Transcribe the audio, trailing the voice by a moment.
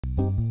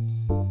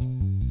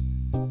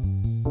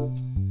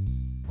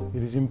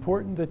is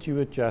important that you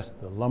adjust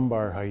the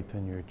lumbar height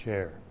in your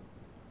chair.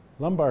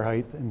 Lumbar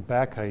height and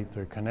back height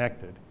are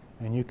connected,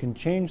 and you can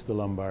change the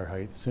lumbar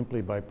height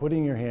simply by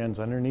putting your hands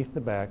underneath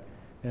the back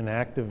and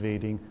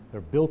activating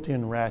the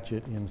built-in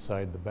ratchet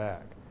inside the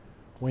back.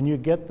 When you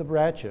get the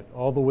ratchet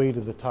all the way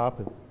to the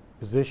top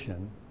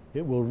position,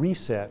 it will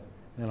reset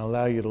and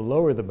allow you to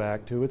lower the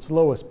back to its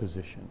lowest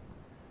position.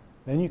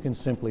 Then you can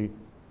simply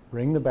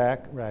bring the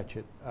back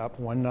ratchet up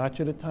one notch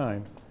at a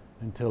time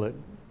until it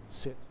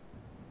sits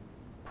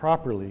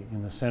properly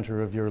in the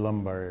center of your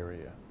lumbar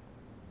area.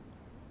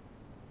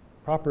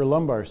 Proper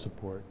lumbar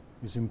support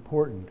is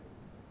important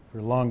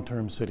for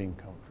long-term sitting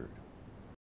comfort.